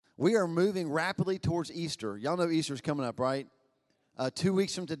We are moving rapidly towards Easter. Y'all know Easter's coming up, right? 2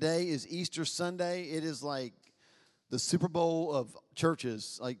 weeks from today is Easter Sunday. It is like the Super Bowl of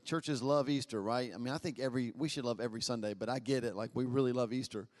churches. Like, churches love Easter, right? I mean, I think we should love every Sunday, but I get it. Like, we really love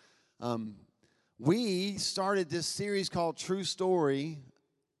Easter. We started this series called True Story,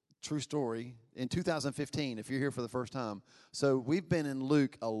 in 2015, if you're here for the first time. So we've been in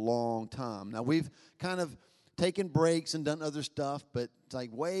Luke a long time. Now, we've kind of taken breaks and done other stuff, but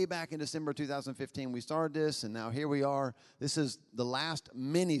like way back in December 2015, we started this, and now here we are. This is the last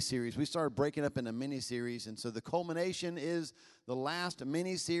mini-series. We started breaking up into mini-series, and so the culmination is the last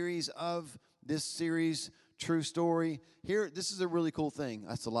mini-series of this series, True Story. Here, this is a really cool thing.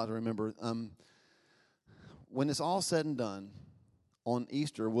 That's a lot to remember. When it's all said and done, on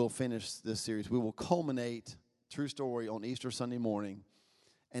Easter, we'll finish this series. We will culminate True Story on Easter Sunday morning,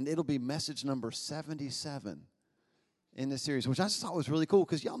 and it'll be message number 77 in this series, which I just thought was really cool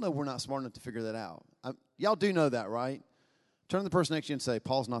because y'all know we're not smart enough to figure that out. Y'all do know that, right? Turn to the person next to you and say,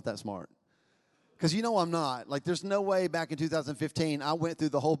 Paul's not that smart. Because you know I'm not. Like, there's no way back in 2015 I went through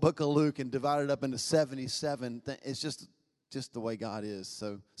the whole book of Luke and divided it up into 77. It's just the way God is.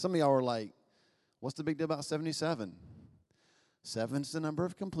 So some of y'all are like, what's the big deal about 77? 7's the number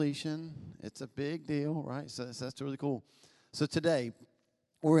of completion. It's a big deal, right? So that's really cool. So today,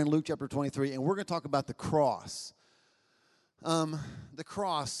 we're in Luke chapter 23, and we're going to talk about the cross. The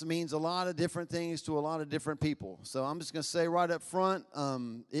cross means a lot of different things to a lot of different people. So I'm just going to say right up front,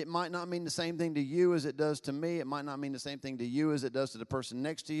 it might not mean the same thing to you as it does to me. It might not mean the same thing to you as it does to the person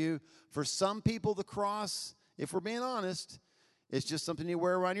next to you. For some people, the cross, if we're being honest, it's just something you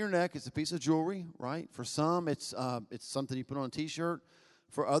wear around your neck. It's a piece of jewelry, right? For some, it's something you put on a T-shirt.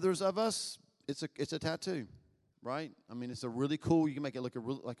 For others of us, it's a tattoo, right? I mean, it's a really cool. You can make it look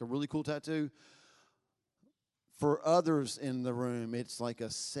like a really cool tattoo. For others in the room, it's like a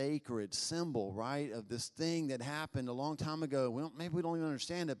sacred symbol, right, of this thing that happened a long time ago. Maybe we don't even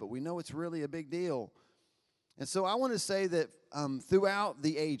understand it, but we know it's really a big deal. And so I want to say that throughout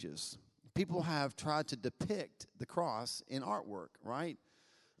the ages, people have tried to depict the cross in artwork, right?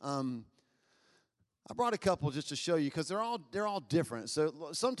 I brought a couple just to show you because they're all different. So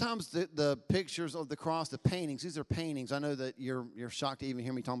sometimes the pictures of the cross, the paintings, these are paintings. I know that you're shocked to even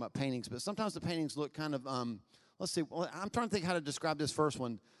hear me talking about paintings, but sometimes the paintings look kind of let's see. Well, I'm trying to think how to describe this first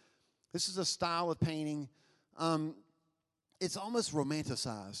one. This is a style of painting. It's almost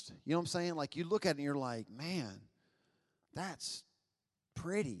romanticized. You know what I'm saying? Like, you look at it and you're like, man, that's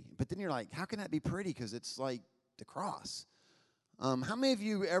pretty. But then you're like, how can that be pretty? Because it's like the cross. How many of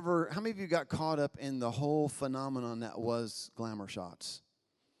you got caught up in the whole phenomenon that was glamour shots?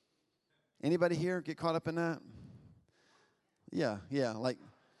 Anybody here get caught up in that? Yeah. Like,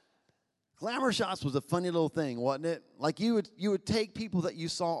 glamour shots was a funny little thing, wasn't it? Like, you would take people that you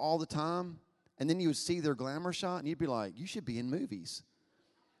saw all the time, and then you would see their glamour shot, and you'd be like, you should be in movies.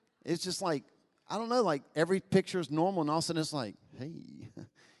 It's just like, I don't know, like, every picture is normal, and all of a sudden it's like, hey,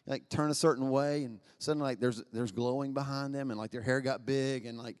 like, turn a certain way, and suddenly, like, there's glowing behind them, and like their hair got big,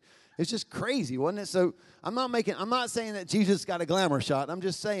 and like, it's just crazy, wasn't it? So I'm not saying that Jesus got a glamour shot. I'm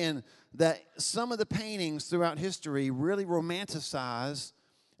just saying that some of the paintings throughout history really romanticize.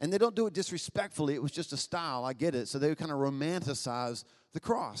 And they don't do it disrespectfully. It was just a style. I get it. So they would kind of romanticize the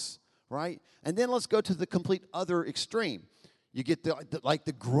cross, right? And then let's go to the complete other extreme. You get the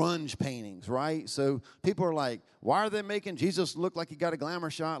grunge paintings, right? So people are like, why are they making Jesus look like he got a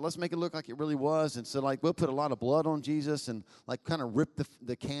glamour shot? Let's make it look like it really was. And so, like, we'll put a lot of blood on Jesus and, like, kind of rip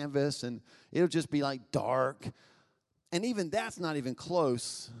the canvas, and it'll just be, like, dark. And even that's not even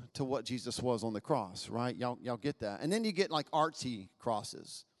close to what Jesus was on the cross, right? Y'all get that. And then you get, like, artsy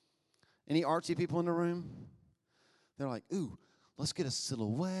crosses. Any artsy people in the room? They're like, ooh, let's get a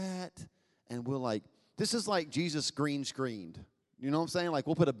silhouette. And we'll this is like Jesus green screened. You know what I'm saying? Like,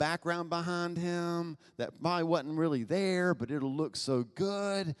 we'll put a background behind him that probably wasn't really there, but it'll look so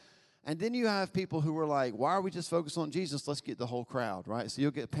good. And then you have people who are like, why are we just focused on Jesus? Let's get the whole crowd, right? So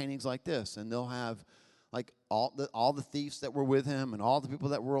you'll get paintings like this, and they'll have like all the thieves that were with him and all the people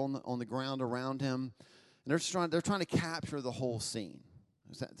that were on the ground around him. And they're trying to capture the whole scene.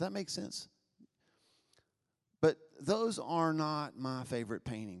 Does that make sense? But those are not my favorite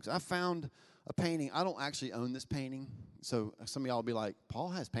paintings. I found a painting. I don't actually own this painting. So some of y'all will be like, Paul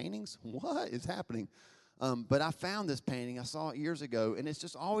has paintings? What is happening? But I found this painting. I saw it years ago, and it's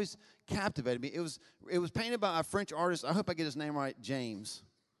just always captivated me. It was painted by a French artist. I hope I get his name right, James.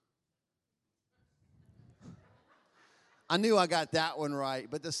 I knew I got that one right.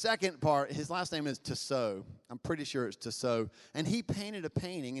 But the second part, his last name is Tissot. I'm pretty sure it's Tissot. And he painted a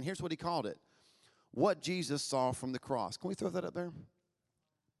painting, and here's what he called it. What Jesus saw from the cross. Can we throw that up there?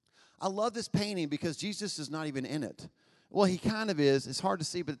 I love this painting because Jesus is not even in it. Well, he kind of is. It's hard to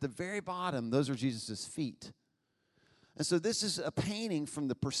see, but at the very bottom, those are Jesus' feet. And so this is a painting from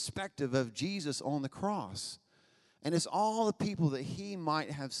the perspective of Jesus on the cross. And it's all the people that he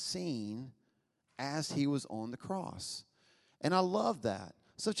might have seen as he was on the cross. And I love that.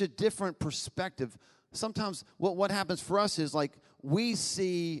 Such a different perspective. Sometimes what happens for us is like we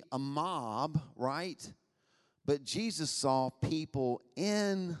see a mob, right? But Jesus saw people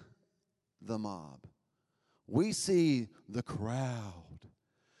in the mob. We see the crowd.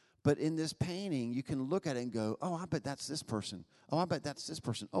 But in this painting, you can look at it and go, oh, I bet that's this person. Oh, I bet that's this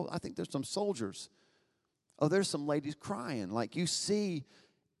person. Oh, I think there's some soldiers. Oh, there's some ladies crying. Like you see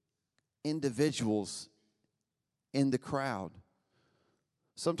individuals in the crowd.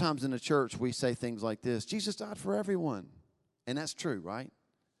 Sometimes in the church, we say things like this: Jesus died for everyone. And that's true, right?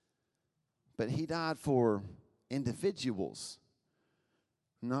 But he died for individuals,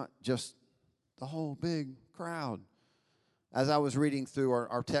 not just the whole big crowd. As I was reading through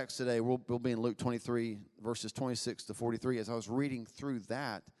our text today, we'll be in Luke 23, verses 26 to 43. As I was reading through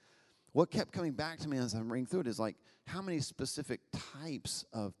that, what kept coming back to me as I'm reading through it is like how many specific types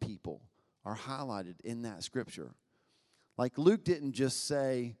of people are highlighted in that scripture. Like Luke didn't just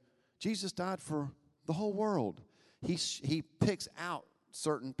say, Jesus died for the whole world. He picks out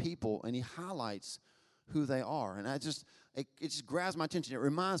certain people and he highlights who they are. And it just grabs my attention. It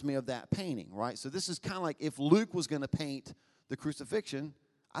reminds me of that painting, right? So this is kind of like if Luke was going to paint the crucifixion,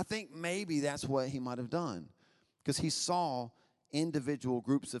 I think maybe that's what he might have done, because he saw individual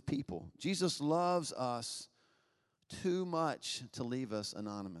groups of people. Jesus loves us too much to leave us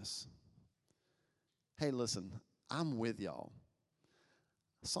anonymous. Hey, listen, I'm with y'all.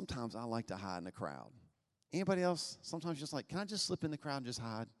 Sometimes I like to hide in the crowd. Anybody else? Sometimes just like, can I just slip in the crowd and just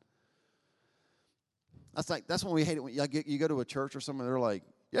hide? That's when we hate it. When you go to a church or something, they're like,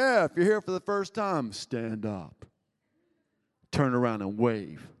 yeah, if you're here for the first time, stand up. Turn around and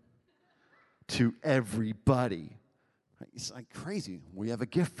wave to everybody. It's like crazy. We have a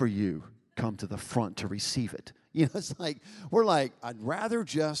gift for you. Come to the front to receive it. You know, it's like, we're like, I'd rather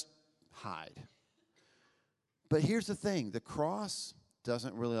just hide. But here's the thing. The cross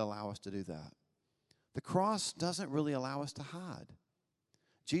doesn't really allow us to do that. The cross doesn't really allow us to hide.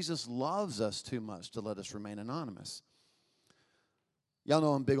 Jesus loves us too much to let us remain anonymous. Y'all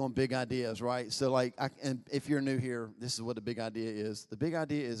know I'm big on big ideas, right? So, and if you're new here, this is what the big idea is. The big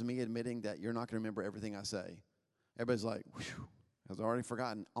idea is me admitting that you're not going to remember everything I say. Everybody's like, whew, I've already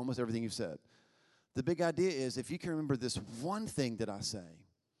forgotten almost everything you've said. The big idea is if you can remember this one thing that I say,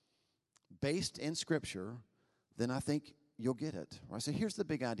 based in Scripture, then I think you'll get it. Right? So here's the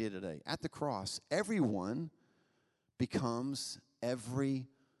big idea today. At the cross, everyone becomes everyone.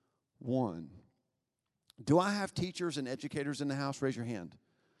 Do I have teachers and educators in the house? Raise your hand.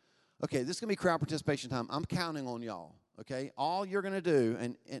 Okay, this is going to be crowd participation time. I'm counting on y'all, okay? All you're going to do,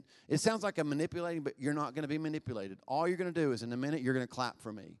 and it sounds like I'm manipulating, but you're not going to be manipulated. All you're going to do is in a minute, you're going to clap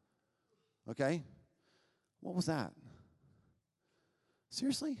for me, okay? What was that?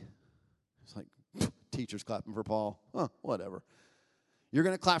 Seriously? It's like teachers clapping for Paul. Huh, whatever. You're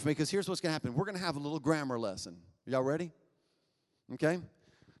going to clap for me because here's what's going to happen. We're going to have a little grammar lesson. Y'all ready? Okay?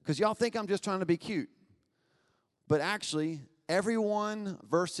 Because y'all think I'm just trying to be cute. But actually, everyone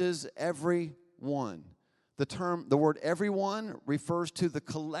versus everyone. The word everyone refers to the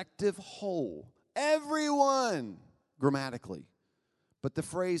collective whole. Everyone, grammatically. But the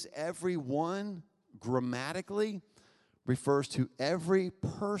phrase everyone, grammatically, refers to every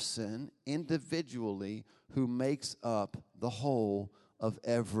person individually who makes up the whole of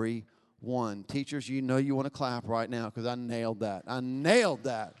everyone. Teachers, you know you want to clap right now because I nailed that. I nailed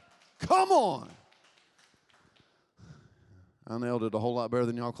that. Come on. I nailed it a whole lot better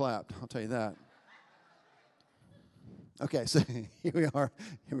than y'all clapped. I'll tell you that. Okay, so here we are.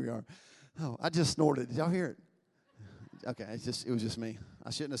 Here we are. Oh, I just snorted. Did y'all hear it? Okay, it was just me.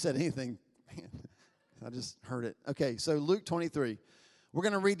 I shouldn't have said anything. I just heard it. Okay, so Luke 23. We're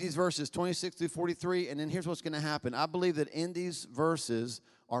going to read these verses 26 through 43, and then here's what's going to happen. I believe that in these verses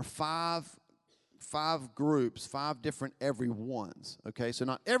are five groups, 5 different everyones. Okay, so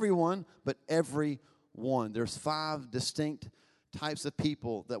not everyone, but everyone. There's 5 distinct types of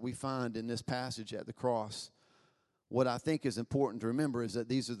people that we find in this passage at the cross. What I think is important to remember is that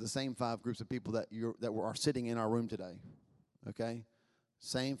these are the same 5 groups of people that are sitting in our room today. Okay,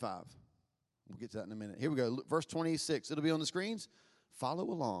 same 5. We'll get to that in a minute. Here we go. Verse 26. It'll be on the screens. Follow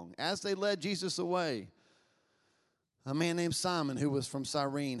along. As they led Jesus away, a man named Simon, who was from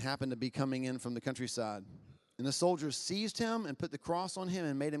Cyrene, happened to be coming in from the countryside. And the soldiers seized him and put the cross on him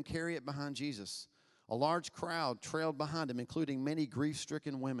and made him carry it behind Jesus. A large crowd trailed behind him, including many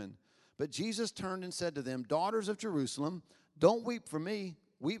grief-stricken women. But Jesus turned and said to them, daughters of Jerusalem, don't weep for me.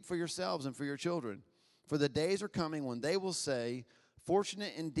 Weep for yourselves and for your children. For the days are coming when they will say,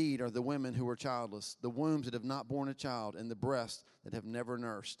 fortunate indeed are the women who are childless, the wombs that have not borne a child, and the breasts that have never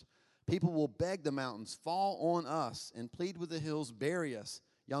nursed. People will beg the mountains, fall on us, and plead with the hills, bury us.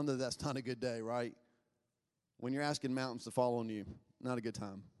 Y'all know that's not a good day, right? When you're asking mountains to fall on you, not a good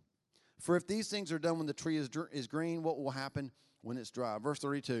time. For if these things are done when the tree is green, what will happen when it's dry? Verse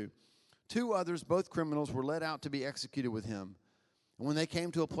 32. 2 others, both criminals, were led out to be executed with him. And when they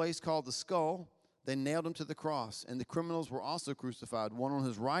came to a place called the Skull, they nailed him to the cross. And the criminals were also crucified, one on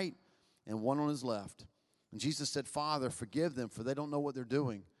his right and one on his left. And Jesus said, Father, forgive them, for they don't know what they're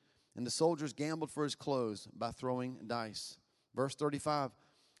doing. And the soldiers gambled for his clothes by throwing dice. Verse 35.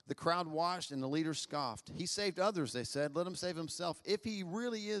 The crowd watched and the leaders scoffed. He saved others, they said. Let him save himself if he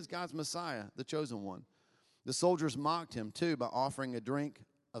really is God's Messiah, the chosen one. The soldiers mocked him, too, by offering a drink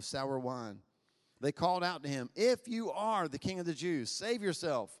of sour wine. They called out to him, if you are the King of the Jews, save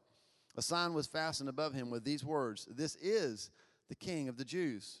yourself. A sign was fastened above him with these words, this is the King of the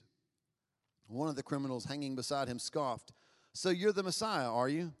Jews. One of the criminals hanging beside him scoffed, so you're the Messiah, are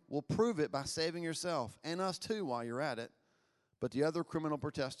you? Well, prove it by saving yourself and us too while you're at it. But the other criminal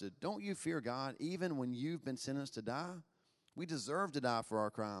protested, don't you fear God even when you've been sentenced to die? We deserve to die for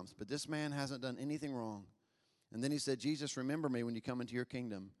our crimes, but this man hasn't done anything wrong. And then he said, Jesus, remember me when you come into your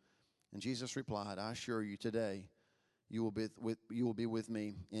kingdom. And Jesus replied, I assure you today you will be with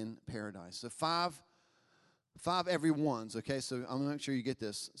me in paradise. So five everyones, okay? So I'm going to make sure you get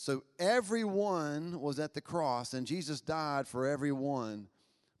this. So everyone was at the cross, and Jesus died for everyone.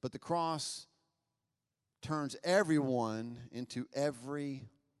 But the cross turns everyone into everyone,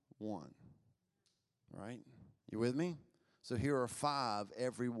 right? You with me? So here are 5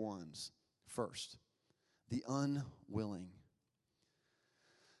 everyones. First, the unwilling.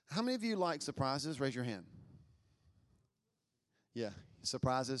 How many of you like surprises? Raise your hand. Yeah,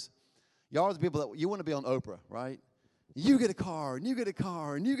 surprises. Y'all are the people that you want to be on Oprah, right? You get a car, and you get a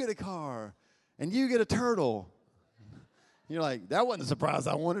car, and you get a car, and you get a turtle. You're like, that wasn't a surprise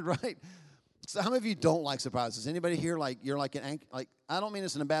I wanted, right? So how many of you don't like surprises? Anybody here like you're like I don't mean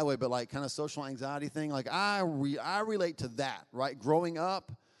this in a bad way, but like kind of social anxiety thing? Like I relate to that, right? Growing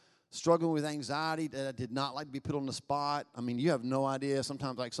up, struggling with anxiety that I did not like to be put on the spot. I mean, you have no idea.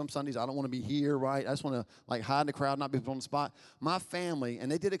 Sometimes, like some Sundays, I don't want to be here, right? I just want to like hide in the crowd, not be put on the spot. My family,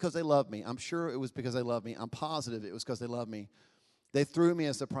 and they did it because they loved me. I'm sure it was because they loved me. I'm positive it was because they loved me. They threw me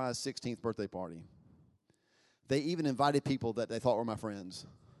a surprise 16th birthday party. They even invited people that they thought were my friends.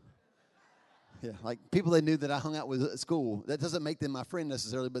 Yeah, like people they knew that I hung out with at school. That doesn't make them my friend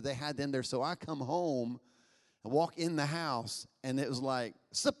necessarily, but they had them there. So I come home and walk in the house, and it was like,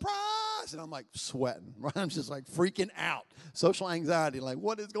 surprise! And I'm like sweating, right? I'm just like freaking out. Social anxiety, like,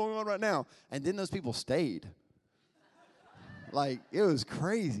 what is going on right now? And then those people stayed. Like, it was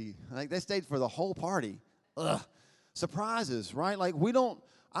crazy. Like, they stayed for the whole party. Ugh. Surprises, right? Like,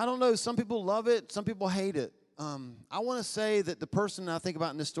 I don't know, some people love it, some people hate it. I want to say that the person I think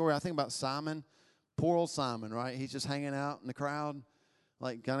about in this story, I think about Simon, poor old Simon, right? He's just hanging out in the crowd,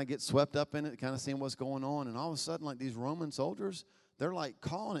 like kind of gets swept up in it, kind of seeing what's going on. And all of a sudden, like these Roman soldiers, they're like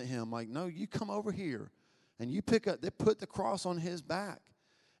calling at him, like, no, you come over here. And they put the cross on his back.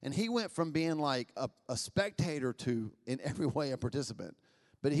 And he went from being like a spectator to, in every way, a participant.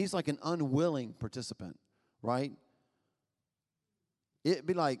 But he's like an unwilling participant, right? It'd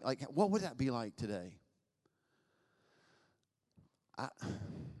be like what would that be like today?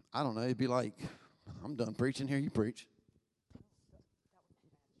 I don't know. It'd be like, I'm done preaching here. You preach.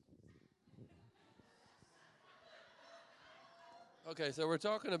 Okay, so we're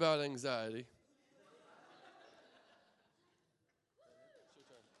talking about anxiety.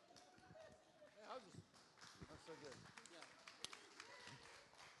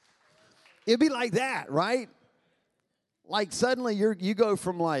 It'd be like that, right? Like suddenly you go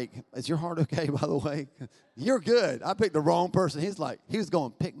from like, is your heart okay, by the way? You're good. I picked the wrong person. He was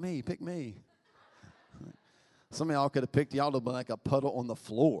going, pick me, pick me. Some of y'all could have picked y'all to be like a puddle on the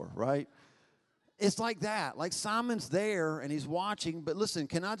floor, right? It's like that. Like Simon's there and he's watching. But listen,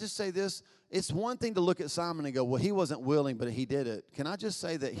 can I just say this? It's one thing to look at Simon and go, well, he wasn't willing, but he did it. Can I just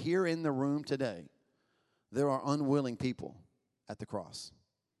say that here in the room today, there are unwilling people at the cross.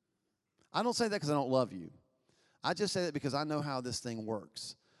 I don't say that because I don't love you. I just say that because I know how this thing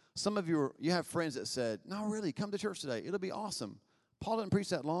works. Some of you have friends that said, no, really, come to church today. It'll be awesome. Paul didn't preach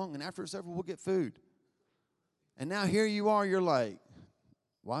that long, and after it's over, we'll get food. And now here you are, you're like,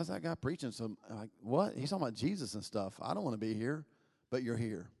 why is that guy preaching? So, like, what? He's talking about Jesus and stuff. I don't want to be here, but you're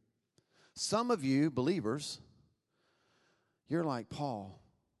here. Some of you, believers, you're like, Paul,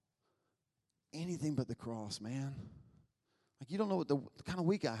 anything but the cross, man. Like, you don't know what the kind of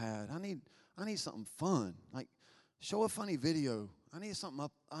week I had. I need something fun. Like, show a funny video. I need something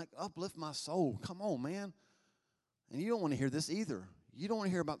uplift my soul. Come on, man. And you don't want to hear this either. You don't want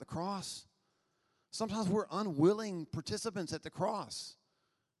to hear about the cross. Sometimes we're unwilling participants at the cross.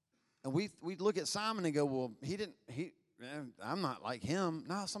 And we look at Simon and go, well, I'm not like him.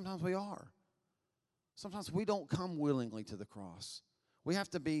 No, sometimes we are. Sometimes we don't come willingly to the cross. We have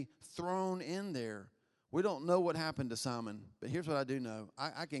to be thrown in there. We don't know what happened to Simon, but here's what I do know.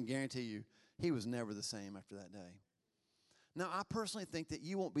 I can guarantee you he was never the same after that day. Now, I personally think that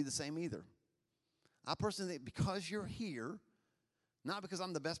you won't be the same either. I personally think because you're here, not because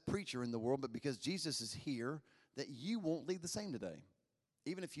I'm the best preacher in the world, but because Jesus is here, that you won't leave the same today,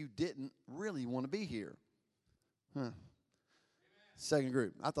 even if you didn't really want to be here. Huh. Second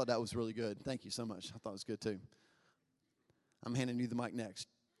group. I thought that was really good. Thank you so much. I thought it was good too. I'm handing you the mic next.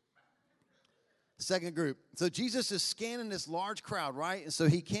 Second group. So Jesus is scanning this large crowd, right? And so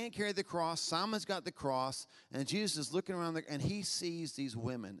he can't carry the cross. Simon's got the cross. And Jesus is looking around there, and he sees these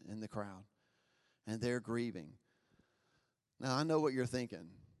women in the crowd. And they're grieving. Now, I know what you're thinking.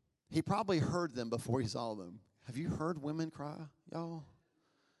 He probably heard them before he saw them. Have you heard women cry, y'all?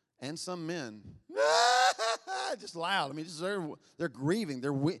 And some men. Just loud. I mean, they're grieving.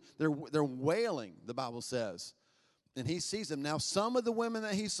 They're wailing, the Bible says. And he sees them. Now, some of the women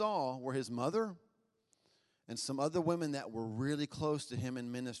that he saw were his mother and some other women that were really close to him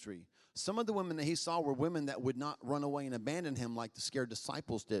in ministry. Some of the women that he saw were women that would not run away and abandon him like the scared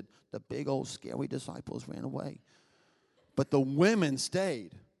disciples did. The big old scary disciples ran away. But the women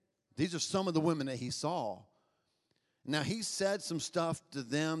stayed. These are some of the women that he saw. Now, he said some stuff to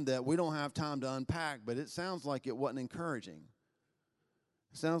them that we don't have time to unpack, but it sounds like it wasn't encouraging.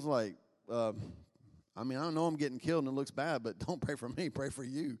 It sounds like, I don't know I'm getting killed and it looks bad, but don't pray for me, pray for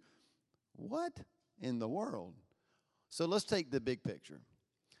you. What in the world? So let's take the big picture.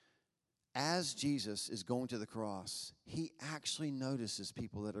 As Jesus is going to the cross, he actually notices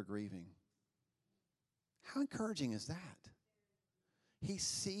people that are grieving. How encouraging is that? He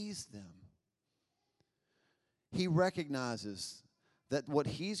sees them. He recognizes that what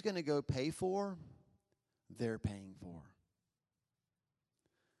he's going to go pay for, they're paying for.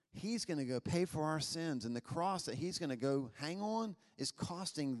 He's going to go pay for our sins, and the cross that he's going to go hang on is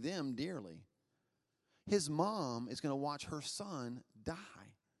costing them dearly. His mom is going to watch her son die,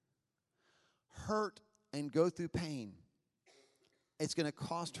 hurt, and go through pain. It's going to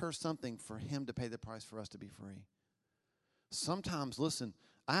cost her something for him to pay the price for us to be free. Sometimes, listen,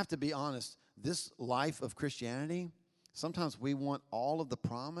 I have to be honest, this life of Christianity, sometimes we want all of the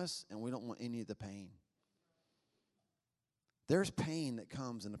promise and we don't want any of the pain. There's pain that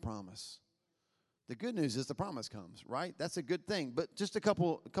comes in the promise. The good news is the promise comes, right? That's a good thing. But just a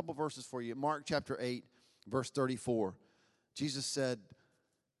couple verses for you. Mark chapter 8, verse 34. Jesus said,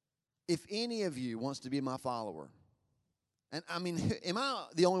 if any of you wants to be my follower, and I mean, am I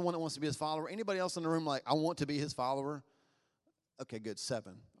the only one that wants to be his follower? Anybody else in the room like, I want to be his follower? Okay, good,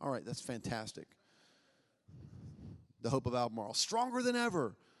 7. All right, that's fantastic. The hope of Albemarle, stronger than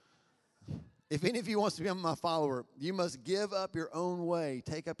ever. If any of you wants to be my follower, you must give up your own way,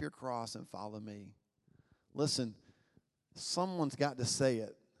 take up your cross, and follow me. Listen, someone's got to say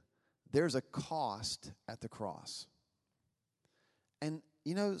it. There's a cost at the cross. And,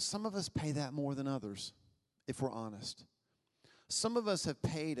 you know, some of us pay that more than others, if we're honest. Some of us have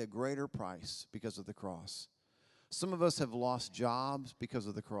paid a greater price because of the cross. Some of us have lost jobs because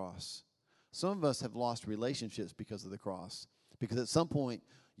of the cross. Some of us have lost relationships because of the cross. Because at some point,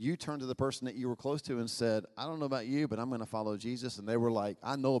 you turned to the person that you were close to and said, I don't know about you, but I'm going to follow Jesus. And they were like,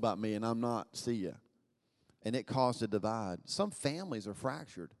 I know about me and I'm not. See ya. And it caused a divide. Some families are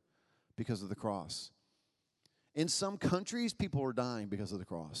fractured because of the cross. In some countries, people are dying because of the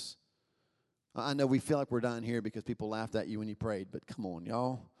cross. I know we feel like we're dying here because people laughed at you when you prayed, but come on,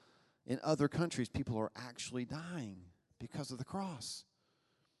 y'all. In other countries, people are actually dying because of the cross.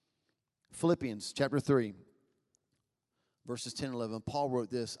 Philippians chapter 3, verses 10 and 11. Paul wrote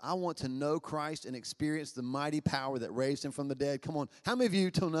this, I want to know Christ and experience the mighty power that raised him from the dead. Come on, how many of you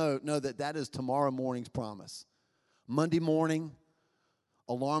know that that is tomorrow morning's promise? Monday morning,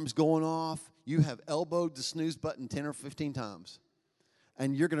 alarms going off. You have elbowed the snooze button 10 or 15 times.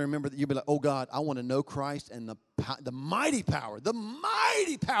 And you're going to remember that you'll be like, oh, God, I want to know Christ and the mighty power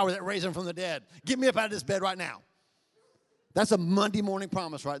that raised him from the dead. Get me up out of this bed right now. That's a Monday morning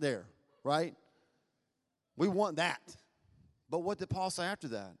promise right there, right? We want that. But what did Paul say after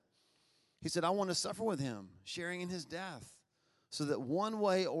that? He said, I want to suffer with him, sharing in his death, so that one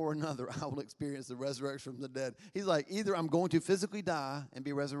way or another I will experience the resurrection from the dead. He's like, either I'm going to physically die and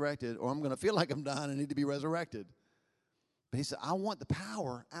be resurrected, or I'm going to feel like I'm dying and need to be resurrected. But he said, I want the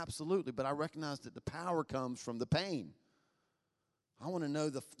power, absolutely, but I recognize that the power comes from the pain. I want to know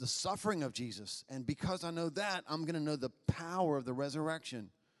the suffering of Jesus, and because I know that, I'm going to know the power of the resurrection.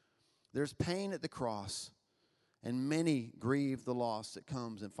 There's pain at the cross, and many grieve the loss that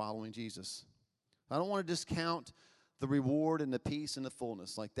comes in following Jesus. I don't want to discount the reward and the peace and the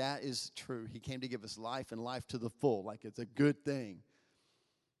fullness. Like, that is true. He came to give us life and life to the full. Like, it's a good thing.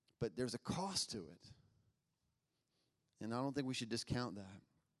 But there's a cost to it. And I don't think we should discount that.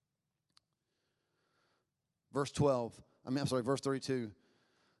 Verse 32.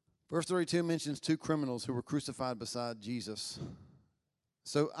 Verse 32 mentions two criminals who were crucified beside Jesus.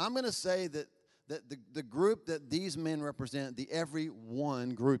 So I'm going to say that the group that these men represent, the every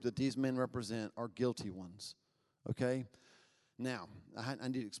one group that these men represent, are guilty ones. Okay? Now, I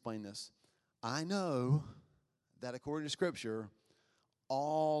need to explain this. I know that according to Scripture,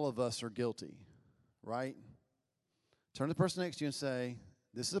 all of us are guilty, right? Turn to the person next to you and say,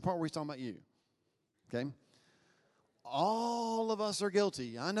 this is the part where he's talking about you. Okay? All of us are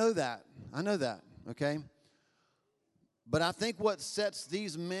guilty. I know that. Okay? But I think what sets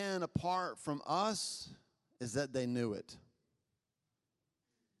these men apart from us is that they knew it.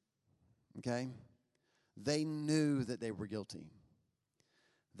 Okay? They knew that they were guilty.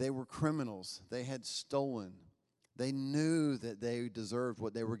 They were criminals. They had stolen. They knew that they deserved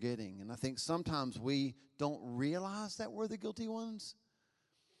what they were getting. And I think sometimes we don't realize that we're the guilty ones.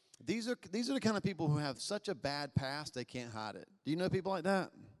 These are the kind of people who have such a bad past they can't hide it. Do you know people like that?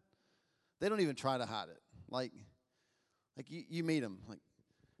 They don't even try to hide it. Like you meet them, like,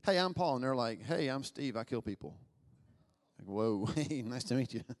 hey, I'm Paul, and they're like, hey, I'm Steve, I kill people. Like, whoa, hey, nice to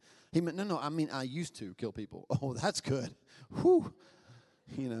meet you. He meant, no, I mean, I used to kill people. Oh, that's good. Whew.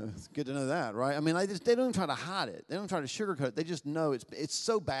 You know, it's good to know that, right? I mean, they don't even try to hide it. They don't try to sugarcoat it. They just know it's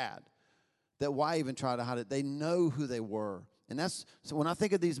so bad that why even try to hide it? They know who they were. And so when I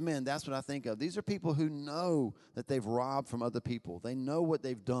think of these men, that's what I think of. These are people who know that they've robbed from other people. They know what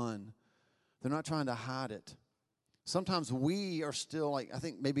they've done. They're not trying to hide it. Sometimes we are still like, I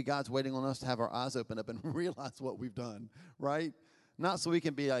think maybe God's waiting on us to have our eyes open up and realize what we've done, right? Not so we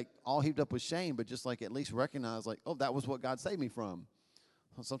can be like all heaped up with shame, but just like at least recognize like, oh, that was what God saved me from.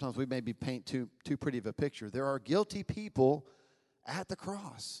 Sometimes we maybe paint too pretty of a picture. There are guilty people at the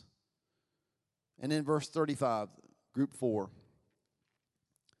cross. And in verse 35, group 4,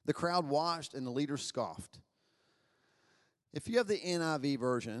 the crowd watched and the leaders scoffed. If you have the NIV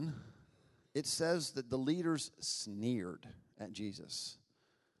version, it says that the leaders sneered at Jesus.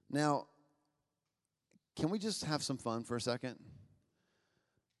 Now, can we just have some fun for a second?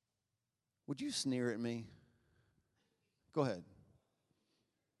 Would you sneer at me? Go ahead.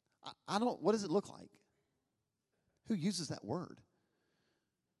 I don't, what does it look like? Who uses that word?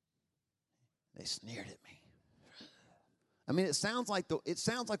 They sneered at me. I mean, it sounds like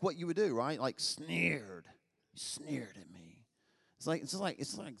what you would do, right? Like sneered. You sneered at me. It's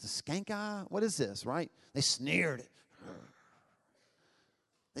like the skank eye. What is this, right? They sneered.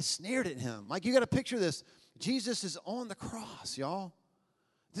 They sneered at him. Like, you got to picture this. Jesus is on the cross, y'all.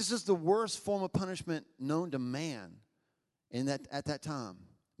 This is the worst form of punishment known to man at that time.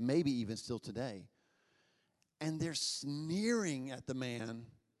 Maybe even still today. And they're sneering at the man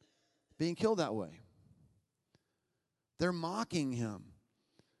being killed that way. They're mocking him.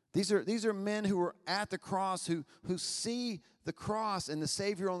 These are men who are at the cross who see the cross and the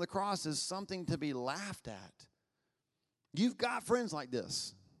Savior on the cross as something to be laughed at. You've got friends like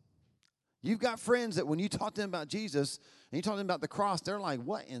this. You've got friends that when you talk to them about Jesus and you talk to them about the cross, they're like,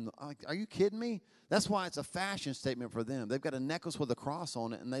 what are you kidding me? That's why it's a fashion statement for them. They've got a necklace with a cross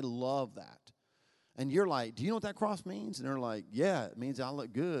on it, and they love that. And you're like, do you know what that cross means? And they're like, yeah, it means I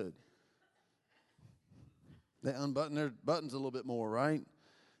look good. They unbutton their buttons a little bit more, right?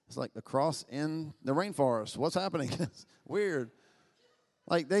 It's like the cross in the rainforest. What's happening? It's weird.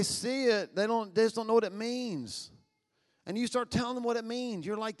 Like, they see it. They just don't know what it means. And you start telling them what it means.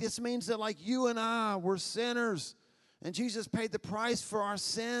 You're like, this means that like you and I were sinners. And Jesus paid the price for our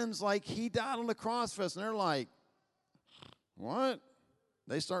sins. Like, he died on the cross for us. And they're like, what?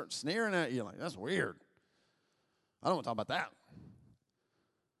 They start sneering at you like, that's weird. I don't want to talk about that.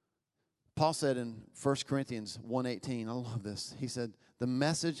 Paul said in 1 Corinthians 1:18, I love this. He said, the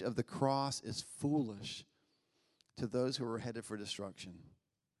message of the cross is foolish to those who are headed for destruction.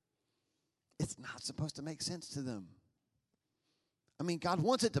 It's not supposed to make sense to them. I mean, God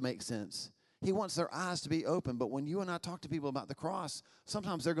wants it to make sense. He wants their eyes to be open. But when you and I talk to people about the cross,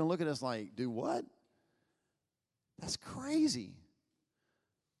 sometimes they're going to look at us like, do what? That's crazy.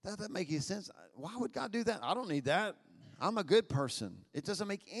 That doesn't make any sense. Why would God do that? I don't need that. I'm a good person. It doesn't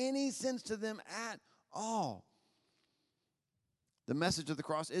make any sense to them at all. The message of the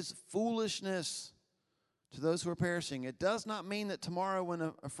cross is foolishness to those who are perishing. It does not mean that tomorrow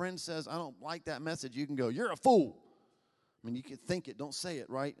when a friend says, I don't like that message, you can go, you're a fool. I mean, you can think it, don't say it,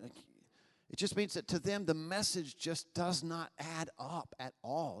 right? It just means that to them, the message just does not add up at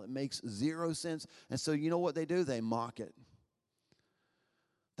all. It makes zero sense. And so you know what they do? They mock it.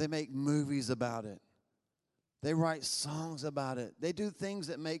 They make movies about it. They write songs about it. They do things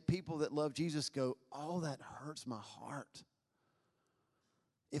that make people that love Jesus go, oh, that hurts my heart.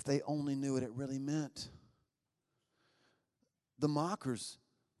 If they only knew what it really meant. The mockers,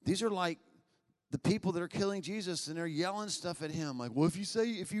 these are like the people that are killing Jesus, and they're yelling stuff at him. Like, well,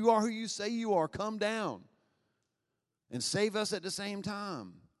 if you are who you say you are, come down and save us at the same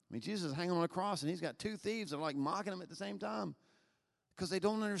time. I mean, Jesus is hanging on a cross, and he's got two thieves that are like mocking him at the same time because they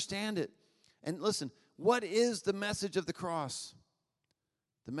don't understand it. And listen, what is the message of the cross?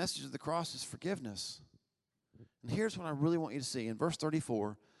 The message of the cross is forgiveness. And here's what I really want you to see. In verse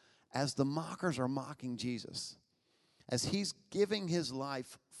 34, as the mockers are mocking Jesus, as he's giving his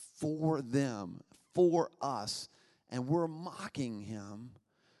life for them, for us, and we're mocking him,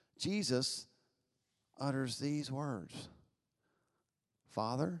 Jesus utters these words.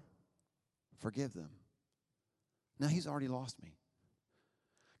 Father, forgive them. Now, he's already lost me.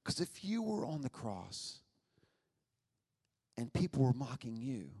 Because if you were on the cross and people were mocking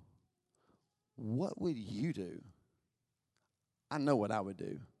you, what would you do? I know what I would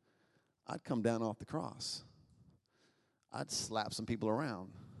do. I'd come down off the cross. I'd slap some people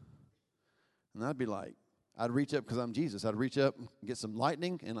around. And I'd be like, I'd reach up because I'm Jesus. I'd reach up, get some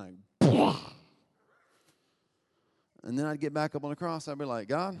lightning, and and then I'd get back up on the cross. I'd be like,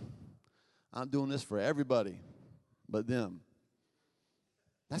 God, I'm doing this for everybody but them.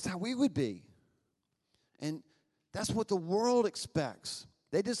 That's how we would be. And that's what the world expects.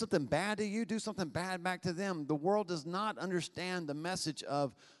 They did something bad to you, do something bad back to them. The world does not understand the message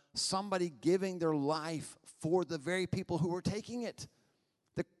of somebody giving their life for the very people who are taking it.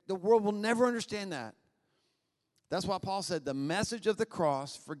 The world will never understand that. That's why Paul said the message of the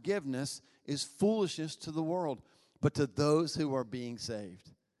cross, forgiveness, is foolishness to the world. But to those who are being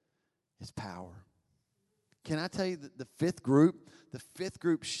saved, it's power. Can I tell you that the fifth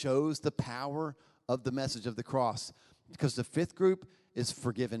group shows the power of the message of the cross. Because the fifth group is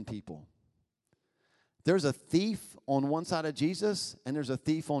forgiven people. There's a thief on one side of Jesus, and there's a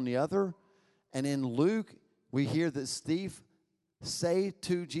thief on the other. And in Luke, we hear this thief say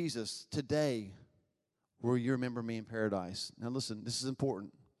to Jesus, today, will you remember me in paradise? Now listen, this is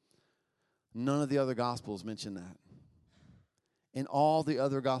important. None of the other Gospels mention that. In all the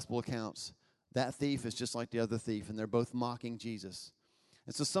other Gospel accounts, that thief is just like the other thief, and they're both mocking Jesus.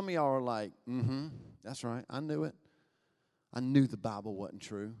 And so some of y'all are like, that's right, I knew it. I knew the Bible wasn't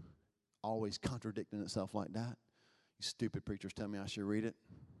true. Always contradicting itself like that. You stupid preachers tell me I should read it.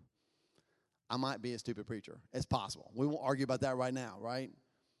 I might be a stupid preacher. It's possible. We won't argue about that right now, right?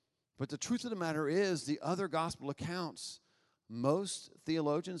 But the truth of the matter is the other gospel accounts, most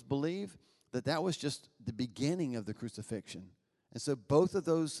theologians believe that was just the beginning of the crucifixion. And so both of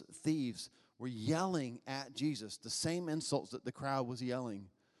those thieves were yelling at Jesus, the same insults that the crowd was yelling.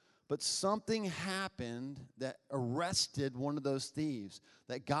 But something happened that arrested one of those thieves,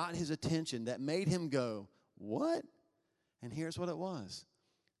 that got his attention, that made him go, what? And here's what it was.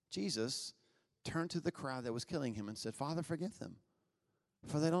 Jesus turned to the crowd that was killing him and said, Father, forgive them,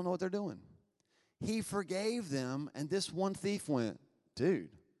 for they don't know what they're doing. He forgave them, and this one thief went, dude,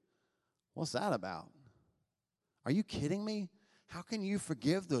 what's that about? Are you kidding me? How can you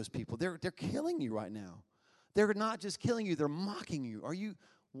forgive those people? They're killing you right now. They're not just killing you, they're mocking you.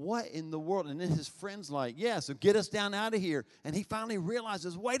 What in the world? And then his friend's like, yeah, so get us down out of here. And he finally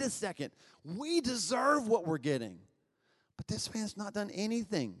realizes, wait a second, we deserve what we're getting. But this man's not done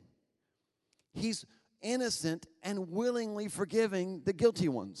anything. He's innocent and willingly forgiving the guilty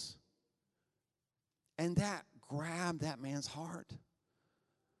ones. And that grabbed that man's heart.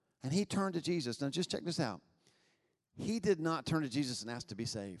 And he turned to Jesus. Now just check this out. He did not turn to Jesus and ask to be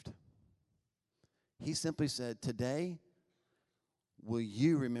saved. He simply said, today, will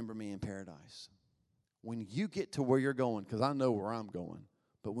you remember me in paradise? When you get to where you're going, because I know where I'm going,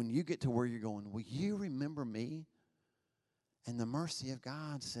 but when you get to where you're going, will you remember me? And the mercy of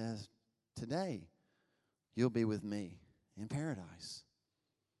God says, today, you'll be with me in paradise.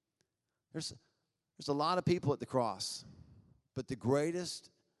 There's a lot of people at the cross, but the greatest,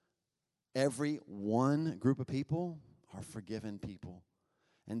 every one group of people are forgiven people.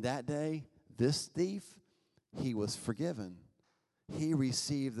 And that day, this thief, he was forgiven. He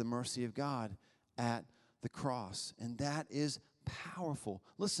received the mercy of God at the cross. And that is powerful.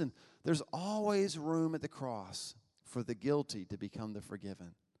 Listen, there's always room at the cross for the guilty to become the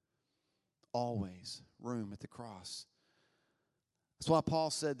forgiven. Always room at the cross. That's why Paul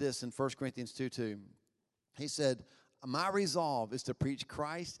said this in 1 Corinthians 2:2. He said, my resolve is to preach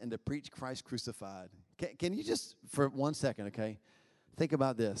Christ and to preach Christ crucified. Can you just, for 1 second, okay, think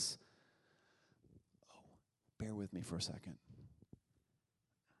about this. Oh, bear with me for a second.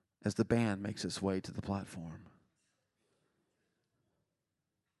 As the band makes its way to the platform.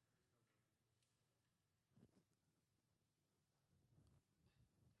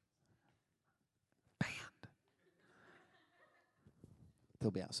 Band.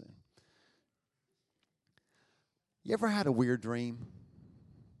 They'll be out soon. You ever had a weird dream?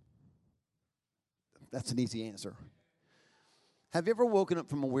 That's an easy answer. Have you ever woken up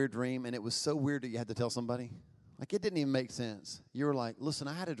from a weird dream and it was so weird that you had to tell somebody? Like, it didn't even make sense. You were like, listen,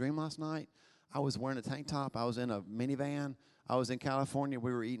 I had a dream last night. I was wearing a tank top. I was in a minivan. I was in California.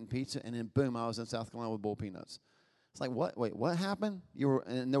 We were eating pizza. And then, boom, I was in South Carolina with boiled peanuts. It's like, what? Wait, what happened?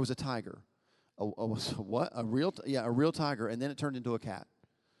 And there was a tiger. What? A real tiger. And then it turned into a cat,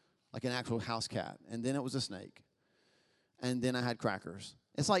 like an actual house cat. And then it was a snake. And then I had crackers.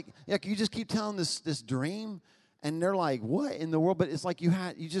 It's like you just keep telling this dream. And they're like, what in the world? But it's like you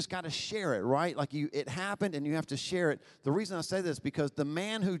just got to share it, right? Like it happened and you have to share it. The reason I say this, because the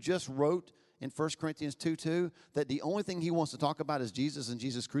man who just wrote in 1 Corinthians 2:2 that the only thing he wants to talk about is Jesus and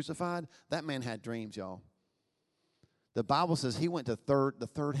Jesus crucified, that man had dreams, y'all. The Bible says he went to the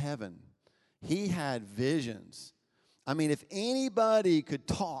third heaven. He had visions. I mean, if anybody could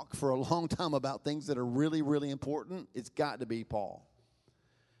talk for a long time about things that are really, really important, it's got to be Paul.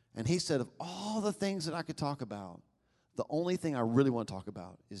 And he said, of all the things that I could talk about, the only thing I really want to talk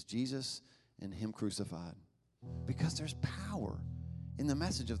about is Jesus and him crucified. Because there's power in the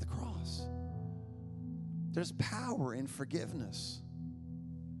message of the cross. There's power in forgiveness.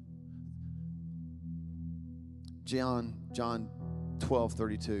 John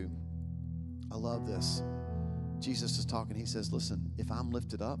 12:32. I love this. Jesus is talking. He says, listen, if I'm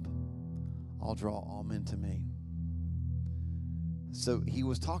lifted up, I'll draw all men to me. So he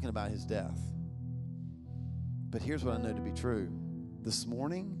was talking about his death. But here's what I know to be true. This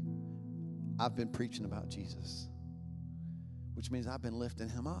morning, I've been preaching about Jesus, which means I've been lifting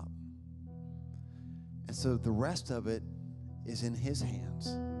him up. And so the rest of it is in his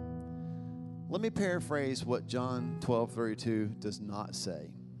hands. Let me paraphrase what John 12:32 does not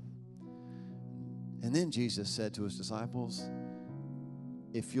say. And then Jesus said to his disciples,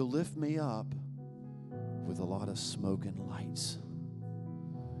 if you'll lift me up with a lot of smoke and lights,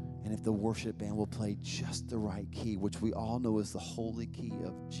 and if the worship band will play just the right key, which we all know is the holy key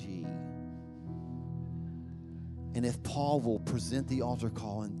of G, and if Paul will present the altar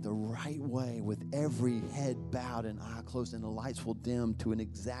call in the right way with every head bowed and eye closed, and the lights will dim to an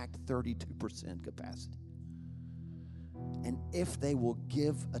exact 32% capacity, and if they will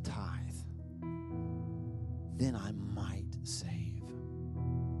give a tithe, then I might save.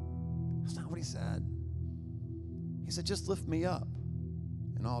 That's not what he said. He said, just lift me up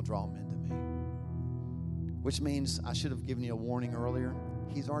and I'll draw men to me. Which means I should have given you a warning earlier.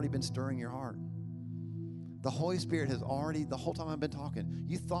 He's already been stirring your heart. The Holy Spirit has already, the whole time I've been talking,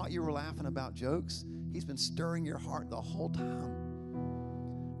 you thought you were laughing about jokes. He's been stirring your heart the whole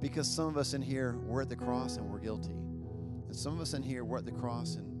time. Because some of us in here, we're at the cross and we're guilty. And some of us in here, we're at the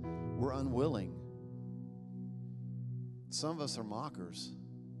cross and we're unwilling. Some of us are mockers.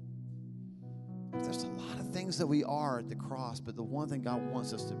 There's a lot of things that we are at the cross, but the one thing God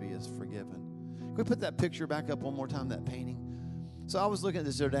wants us to be is forgiven. Can we put that picture back up one more time, that painting? So I was looking at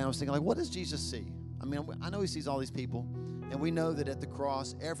this the other day, and I was thinking, like, what does Jesus see? I mean, I know he sees all these people, and we know that at the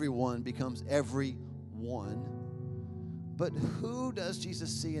cross, everyone becomes everyone. But who does Jesus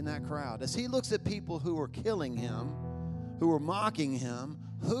see in that crowd? As he looks at people who are killing him, who are mocking him,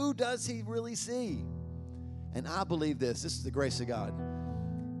 who does he really see? And I believe this is the grace of God.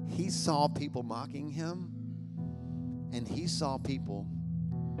 He saw people mocking him, and he saw people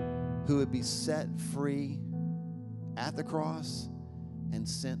who would be set free at the cross and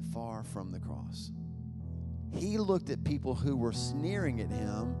sent far from the cross. He looked at people who were sneering at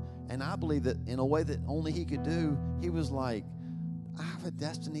him, and I believe that in a way that only he could do, he was like, I have a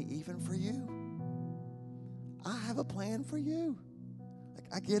destiny even for you. I have a plan for you.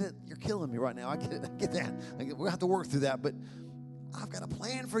 I get it. You're killing me right now. I get it. I get that. We'll have to work through that, but I've got a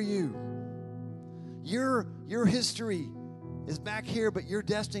plan for you. Your history is back here, but your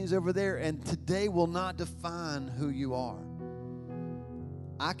destiny is over there, and today will not define who you are.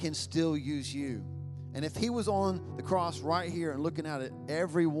 I can still use you. And if he was on the cross right here and looking at it,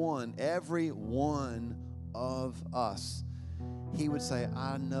 every one of us, he would say,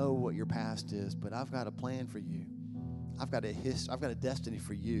 I know what your past is, but I've got a plan for you. I've got a destiny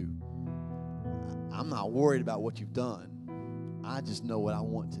for you. I'm not worried about what you've done. I just know what I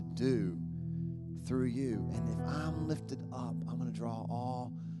want to do through you. And if I'm lifted up, I'm going to draw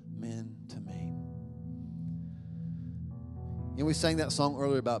all men to me. And we sang that song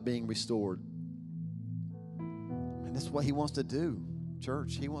earlier about being restored. And that's what he wants to do,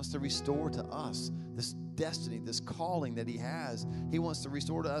 church. He wants to restore to us this destiny, this calling that he has. He wants to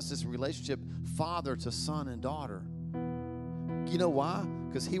restore to us this relationship, father to son and daughter. You know why?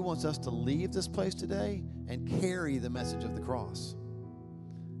 Because he wants us to leave this place today and carry the message of the cross,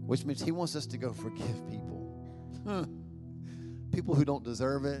 which means he wants us to go forgive people. People who don't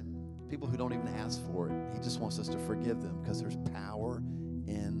deserve it, people who don't even ask for it. He just wants us to forgive them because there's power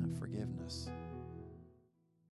in forgiveness.